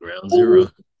 Ground Who zero.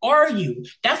 are you?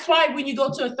 That's why when you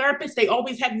go to a therapist, they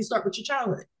always have you start with your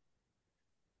childhood.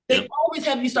 They Yep. always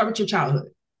have you start with your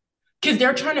childhood because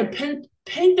they're trying to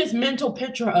paint this mental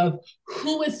picture of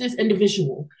who is this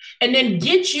individual and then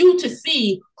get you to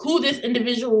see who this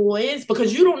individual is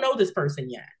because you don't know this person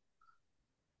yet.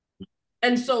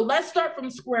 And so let's start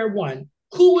from square one.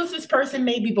 Who was this person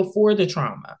maybe before the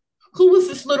trauma? Who was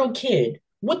this little kid?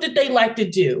 What did they like to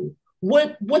do?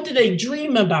 What did they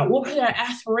dream about? What were their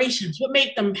aspirations? What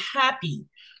made them happy?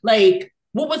 Like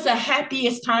what was the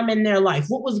happiest time in their life?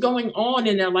 What was going on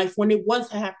in their life when it was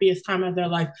the happiest time of their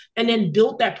life? And then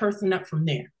build that person up from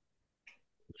there.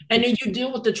 And then you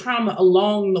deal with the trauma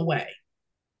along the way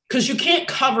because you can't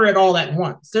cover it all at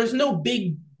once. There's no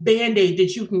big band-aid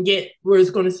that you can get where it's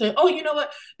going to say, oh, you know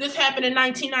what? This happened in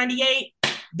 1998.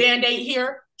 Band-aid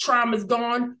here. Trauma's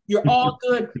gone. You're all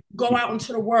good. Go out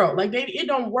into the world. Like, baby, it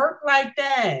don't work like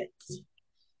that.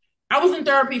 I was in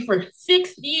therapy for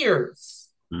 6 years.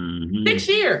 Hmm. 6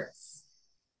 years.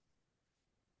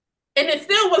 And it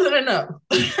still wasn't enough.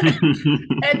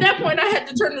 At that point, I had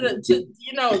to turn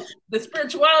the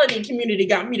spirituality community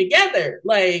got me together.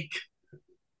 Like,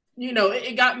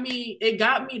 it got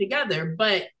me together,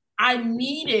 but I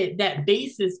needed that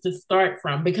basis to start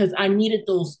from because I needed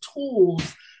those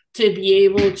tools to be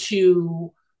able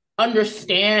to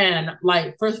understand,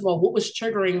 like, first of all, what was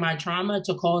triggering my trauma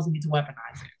to cause me to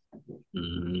weaponize it.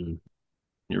 Hmm.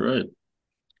 You're right.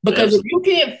 Because if Absolutely. you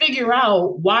can't figure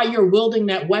out why you're wielding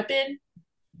that weapon,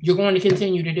 you're going to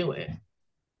continue to do it.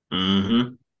 Hmm.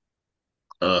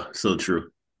 So true.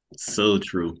 So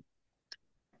true.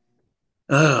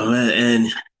 Oh man,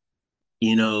 and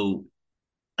you know,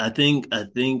 I think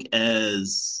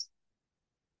as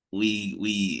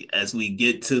we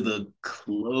get to the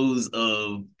close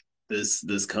of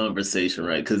this conversation,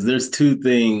 right? Because there's two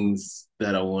things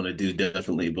that I want to do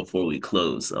definitely before we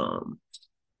close.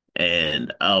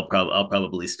 And I'll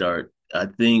probably start. I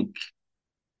think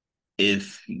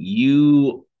if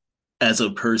you as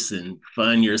a person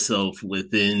find yourself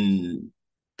within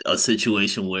a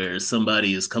situation where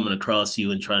somebody is coming across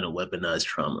you and trying to weaponize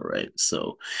trauma, right?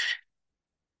 So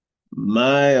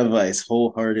my advice,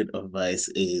 wholehearted advice,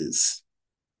 is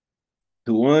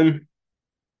to one,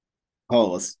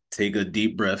 pause, take a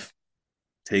deep breath,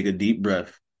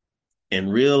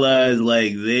 and realize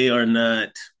like they are not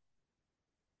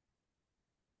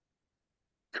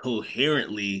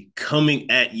coherently coming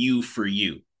at you for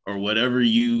you or whatever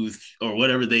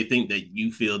they think that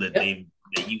you feel Yep. that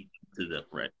you to them,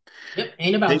 right? Yep.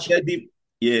 Ain't Take about you. that deep,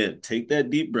 yeah, take that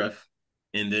deep breath,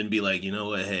 and then be like, you know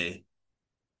what, hey,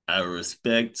 I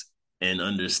respect and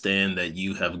understand that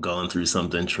you have gone through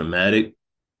something traumatic.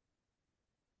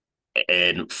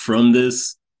 And from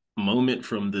this moment,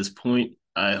 from this point,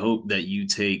 I hope that you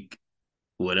take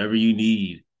whatever you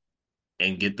need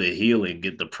and get the healing,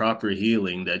 get the proper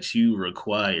healing that you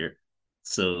require.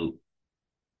 So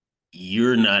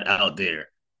you're not out there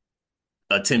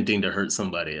attempting to hurt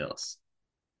somebody else.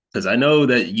 Because I know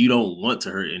that you don't want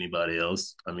to hurt anybody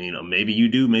else. I mean, maybe you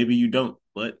do, maybe you don't.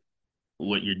 But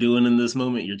what you're doing in this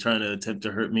moment, you're trying to attempt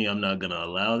to hurt me. I'm not going to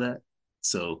allow that.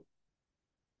 So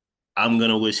I'm going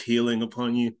to wish healing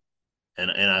upon you.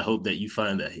 And I hope that you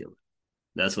find that healing.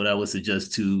 That's what I would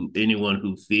suggest to anyone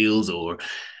who feels or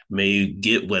may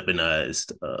get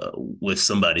weaponized with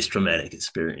somebody's traumatic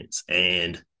experience.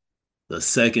 And the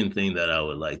second thing that I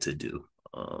would like to do,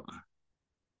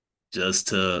 just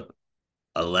to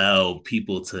allow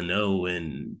people to know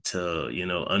and to,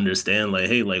 understand, like,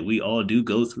 hey, like we all do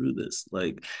go through this.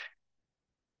 Like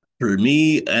for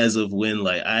me, as of when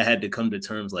like I had to come to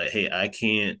terms like, hey, I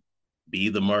can't be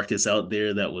the Marcus out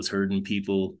there that was hurting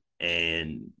people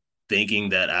and thinking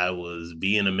that I was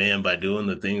being a man by doing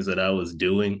the things that I was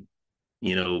doing,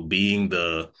 being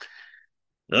the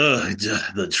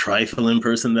trifling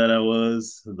person that I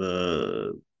was,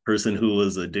 the person who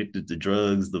was addicted to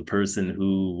drugs, the person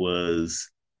who was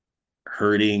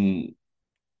hurting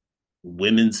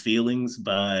women's feelings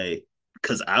by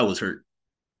because I was hurt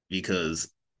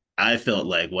because I felt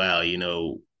like, wow,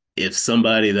 if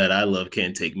somebody that I love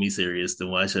can't take me serious, then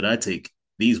why should I take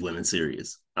these women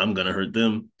serious? I'm gonna hurt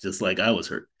them just like I was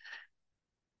hurt.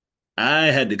 I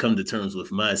had to come to terms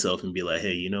with myself and be like,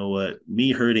 hey, you know what?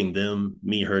 Me hurting them,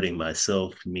 me hurting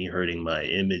myself, me hurting my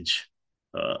image,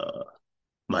 uh,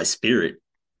 my spirit,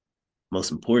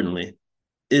 most importantly,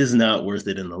 is not worth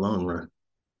it in the long run.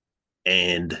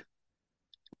 And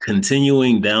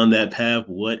continuing down that path,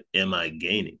 what am I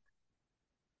gaining?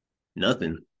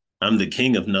 Nothing. I'm the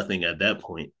king of nothing at that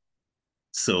point.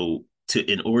 So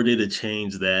in order to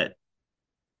change that,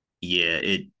 yeah,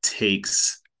 it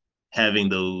takes having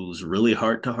those really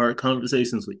heart to heart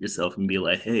conversations with yourself and be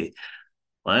like, hey,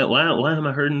 why am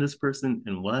I hurting this person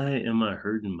and why am I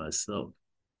hurting myself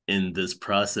in this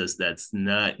process that's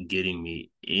not getting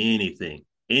me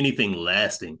anything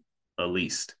lasting, at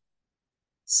least.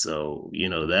 So,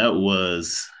 that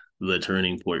was the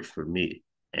turning point for me.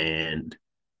 And,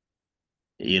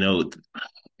 you know,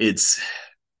 it's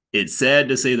it's sad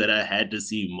to say that I had to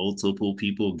see multiple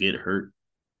people get hurt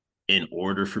in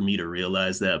order for me to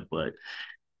realize that, but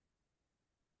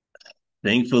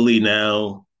thankfully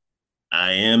now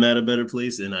I am at a better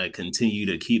place and I continue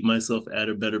to keep myself at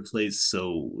a better place.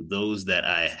 So those that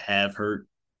I have hurt,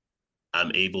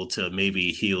 I'm able to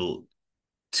maybe heal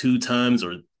two times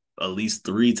or at least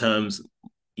three times,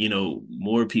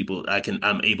 more people.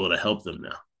 I'm able to help them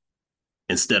now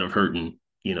instead of hurting,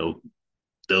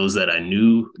 those that I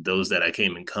knew, those that I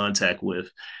came in contact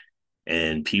with,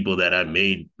 and people that I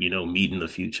made, meet in the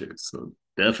future. So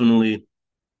definitely,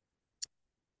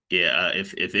 yeah.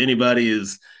 If anybody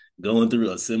is going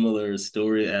through a similar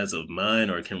story as of mine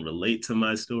or can relate to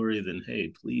my story, then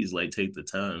hey, please like take the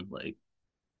time, like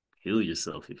heal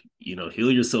yourself. If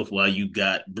heal yourself while you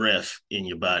got breath in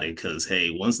your body. Because hey,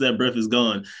 once that breath is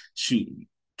gone, shoot,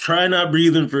 try not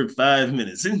breathing for 5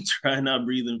 minutes and try not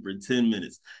breathing for 10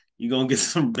 minutes. You're gonna get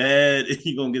some bad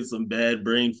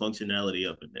brain functionality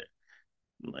up in there.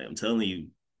 Like I'm telling you,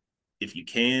 if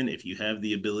you have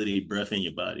the ability, breath in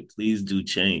your body, please do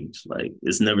change. Like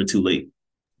it's never too late.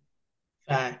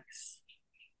 Facts.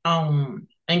 And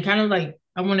kind of like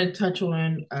I want to touch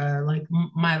on like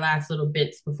my last little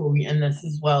bits before we end this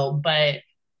as well. But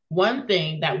one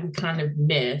thing that we kind of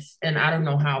miss, and I don't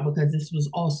know how because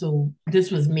this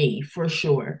was me for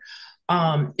sure,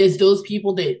 is those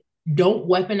people that don't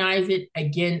weaponize it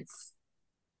against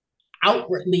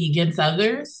outwardly against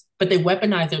others, but they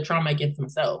weaponize their trauma against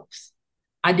themselves.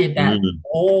 I did that Mm,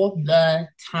 all the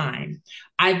time.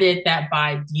 I did that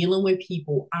by dealing with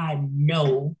people I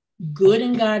know good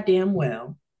and goddamn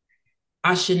well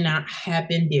I should not have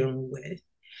been dealing with.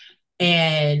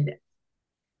 And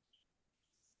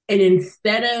and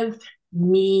instead of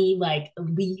me like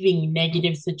leaving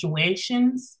negative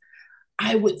situations,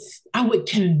 I would I would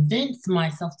convince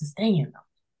myself to stay in them.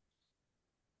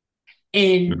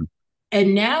 And mm,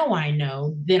 and now I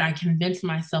know that I convinced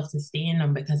myself to stay in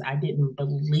them because I didn't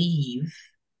believe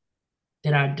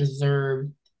that I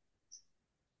deserved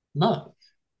love.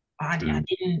 I mm,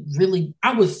 didn't really,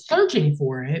 I was searching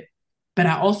for it, but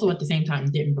I also at the same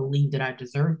time didn't believe that I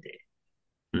deserved it.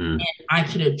 mm, And I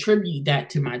could attribute that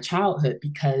to my childhood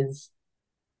because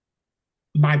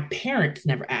my parents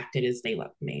never acted as they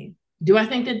loved me. Do I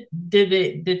think that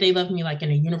did they love me like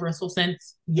in a universal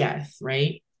sense? Yes,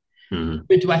 right? mm,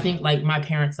 But do I think like my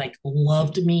parents like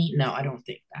loved me? No, I don't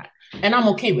think that. And I'm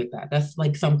okay with that. That's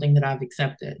like something that I've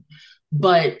accepted.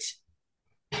 But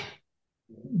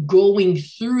going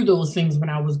through those things when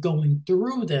I was going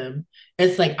through them,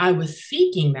 it's like I was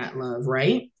seeking that love,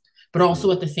 right? But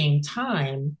also mm, at the same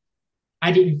time,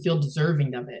 I didn't feel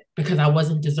deserving of it because I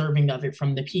wasn't deserving of it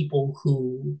from the people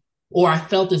who, or I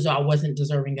felt as though I wasn't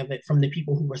deserving of it from the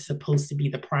people who were supposed to be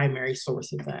the primary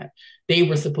source of that. They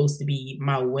were supposed to be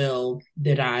my will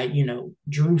that I,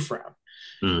 drew from.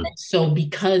 mm, And so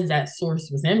because that source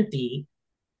was empty,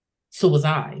 so was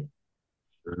I.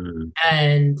 mm,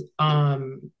 And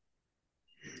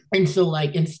and so,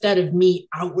 like, instead of me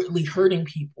outwardly hurting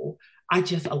people, I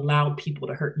just allowed people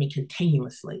to hurt me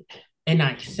continuously, and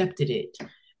I accepted it.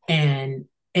 And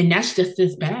that's just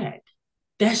as bad.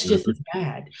 That's just mm, as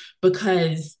bad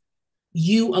because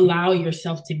you allow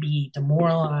yourself to be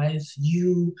demoralized.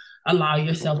 You allow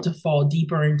yourself to fall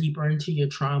deeper and deeper into your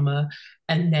trauma,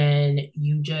 and then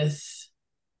you just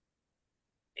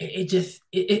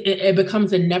it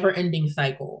becomes a never ending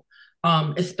cycle.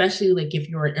 Especially like if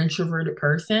you're an introverted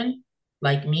person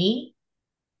like me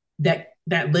that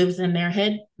lives in their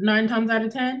head 9 times out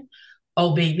of 10.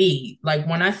 Oh baby, like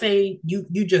when I say you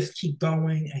just keep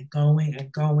going and going and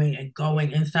going and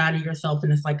going inside of yourself,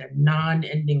 and it's like a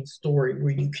non-ending story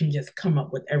where you can just come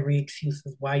up with every excuse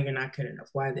as why you're not good enough,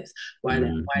 why this, why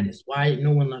that, why mm, this, why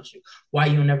no one loves you, why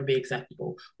you'll never be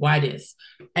acceptable, why this.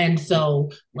 And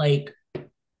so like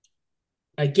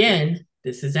again,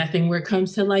 this is that thing where it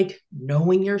comes to like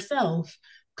knowing yourself,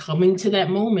 coming to that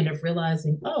moment of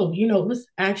realizing, oh, this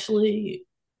actually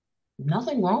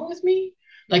nothing wrong with me.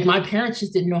 Like my parents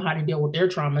just didn't know how to deal with their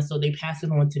trauma, so they passed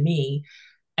it on to me.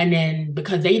 And then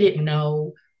because they didn't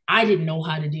know, I didn't know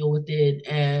how to deal with it.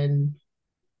 And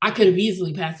I could have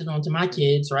easily passed it on to my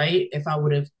kids, right? If I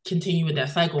would have continued with that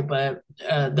cycle, but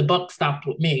the buck stopped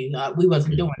with me. We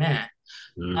wasn't doing that.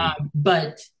 mm.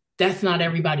 But that's not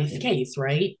everybody's case,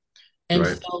 right? And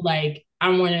Right. so, like, I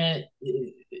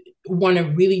want to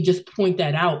really just point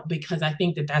that out because I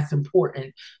think that that's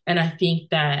important, and I think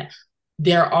that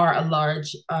there are a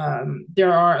large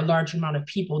amount of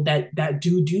people that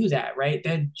do that, right?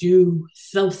 That do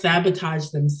self sabotage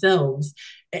themselves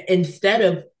instead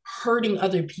of hurting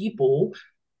other people.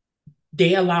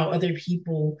 They allow other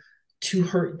people to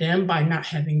hurt them by not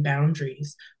having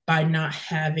boundaries, by not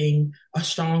having a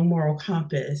strong moral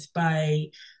compass, by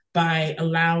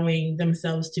allowing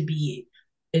themselves to be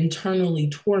internally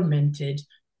tormented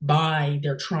by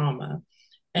their trauma.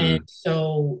 And Mm,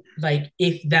 so like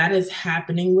if that is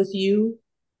happening with you,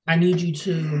 I need you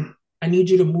to I need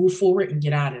you to move forward and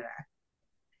get out of that.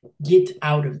 Get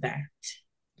out of that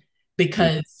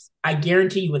mm, because I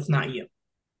guarantee you it's not you.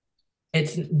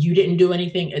 It's you didn't do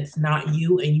anything. It's not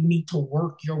you, and you need to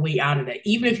work your way out of that.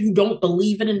 Even if you don't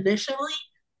believe it initially,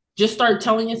 just start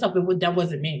telling yourself that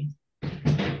wasn't me.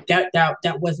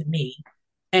 That wasn't me,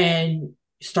 and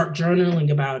start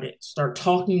journaling about it. Start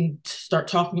talking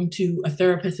to a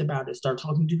therapist about it. Start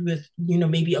talking to with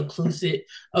maybe a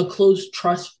close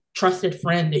trusted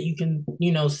friend that you can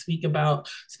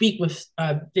speak with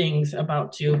things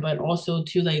about too, but also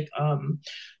to like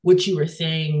what you were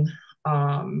saying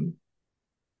um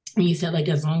and you said like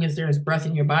as long as there's breath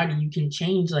in your body you can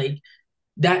change like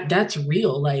that's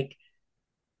real. Like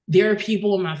there are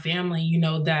people in my family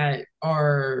that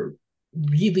are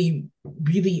really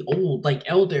really old, like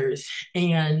elders,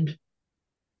 and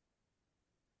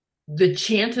the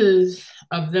chances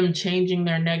of them changing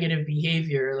their negative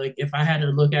behavior, like if I had to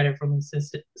look at it from a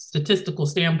statistical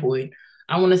standpoint,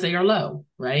 I want to say are low,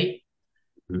 right?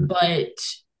 Mm-hmm. But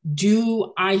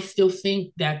do I still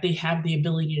think that they have the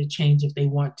ability to change if they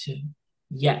want to?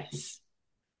 Yes.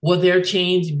 Will their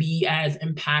change be as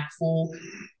impactful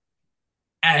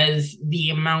as the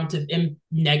amount of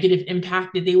negative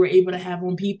impact that they were able to have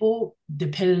on people,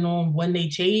 depending on when they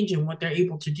change and what they're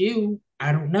able to do?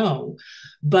 I don't know.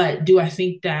 But do I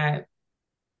think that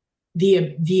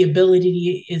the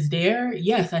ability is there?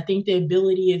 Yes, I think the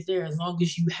ability is there as long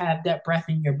as you have that breath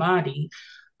in your body.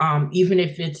 Even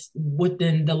if it's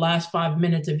within the last 5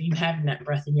 minutes of you having that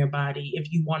breath in your body,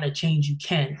 if you want to change, you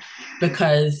can,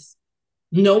 because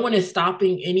no one is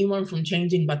stopping anyone from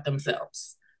changing but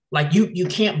themselves. Like you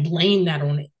can't blame that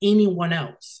on anyone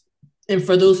else. And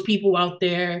for those people out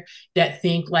there that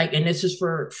think like, and this is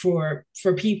for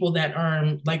people that are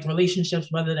in like relationships,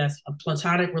 whether that's a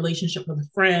platonic relationship with a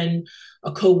friend,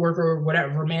 a coworker,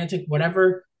 whatever, romantic,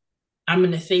 whatever. I'm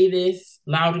gonna say this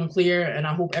loud and clear, and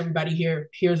I hope everybody here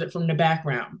hears it from the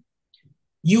background.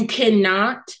 You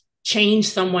cannot change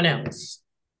someone else.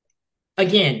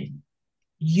 Again,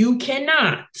 you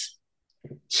cannot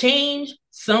change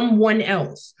someone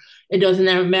else. It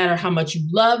doesn't matter how much you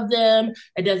love them.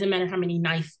 It doesn't matter how many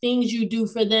nice things you do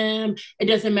for them. It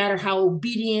doesn't matter how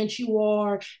obedient you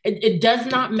are. It does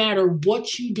not matter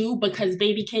what you do because,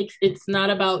 baby cakes, it's not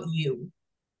about you.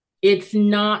 It's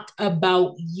not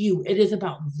about you. It is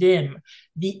about them.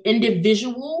 The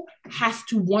individual has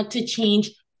to want to change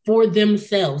for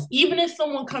themselves. Even if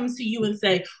someone comes to you and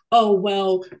say, "Oh,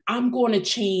 well, I'm going to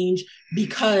change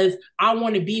because I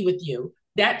want to be with you."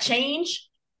 That change,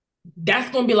 that's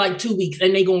going to be like 2 weeks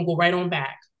and they're going to go right on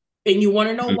back. And you want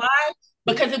to know why?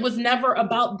 Because it was never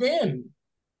about them.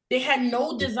 They had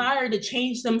no desire to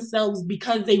change themselves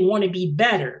because they want to be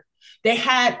better. They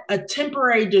had a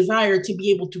temporary desire to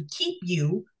be able to keep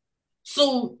you.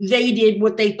 So they did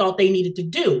what they thought they needed to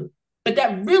do. But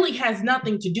that really has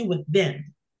nothing to do with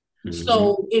them. Mm-hmm.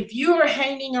 So if you're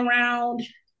hanging around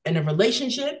in a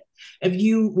relationship, if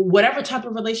you, whatever type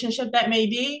of relationship that may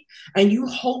be, and you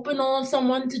hoping on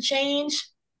someone to change,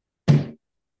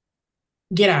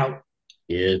 get out.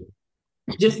 Yeah,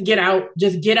 Just get out.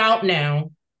 Just get out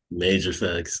now. major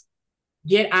facts.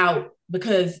 Get out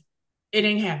because it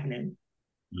ain't happening.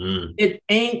 Mm. It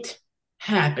ain't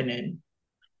happening.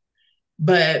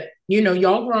 But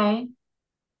y'all grown.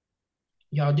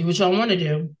 Y'all do what y'all want to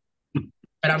do.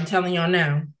 But I'm telling y'all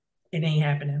now, it ain't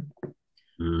happening.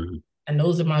 Mm. And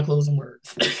those are my closing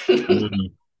words.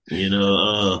 Mm.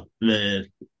 Man,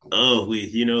 I'm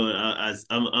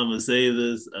gonna say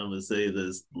this. I'm gonna say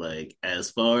this. Like, as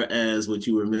far as what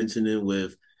you were mentioning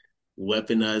with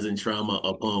weaponizing trauma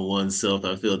upon oneself,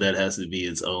 I feel that has to be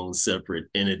its own separate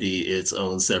entity, its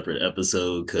own separate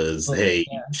episode. Because Oh, hey,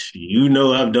 yeah.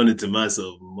 I've done it to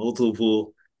myself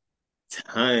multiple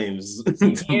times,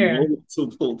 Same here.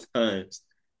 multiple times.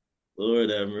 Lord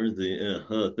have mercy.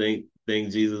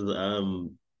 Thank Jesus.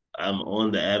 I'm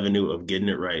on the avenue of getting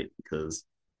it right. Because,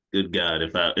 good God,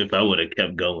 if I would have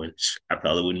kept going, I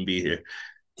probably wouldn't be here.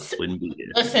 Wouldn't be here.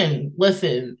 Listen.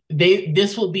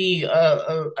 This will be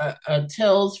a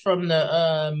tales from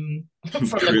the from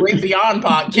the Crip. Great Beyond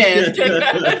podcast.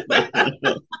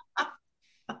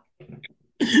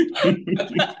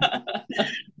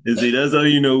 And see, that's how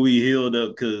you know we healed up,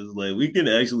 because like we can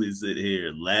actually sit here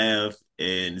and laugh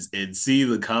and see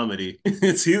the comedy,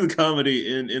 see the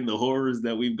comedy in the horrors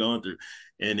that we've gone through.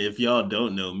 And if y'all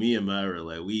don't know, me and Myra,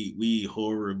 like we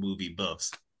horror movie buffs.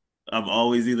 I'm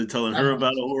always either telling her Love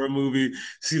about a horror movie,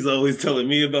 she's always telling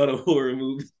me about a horror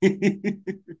movie. them.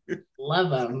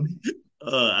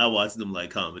 I watch them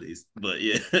like comedies, but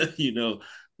yeah,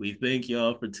 we thank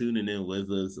y'all for tuning in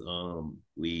with us.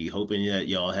 We hoping that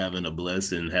y'all having a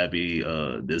blessed and happy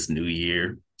this new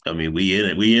year. I mean,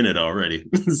 we in it already.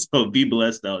 So be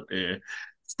blessed out there.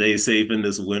 Stay safe in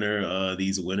this winter,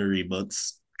 these wintry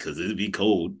months, because it'd be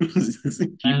cold.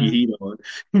 Keep your Um, heat on.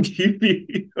 Keep your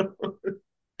heat on.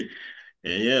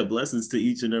 And yeah, blessings to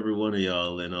each and every one of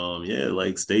y'all. And yeah,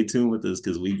 like stay tuned with us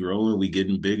because we growing, we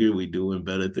getting bigger, we doing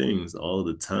better things all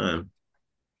the time.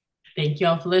 Thank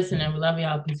y'all for listening. We love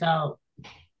y'all. Peace out.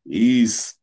 Peace.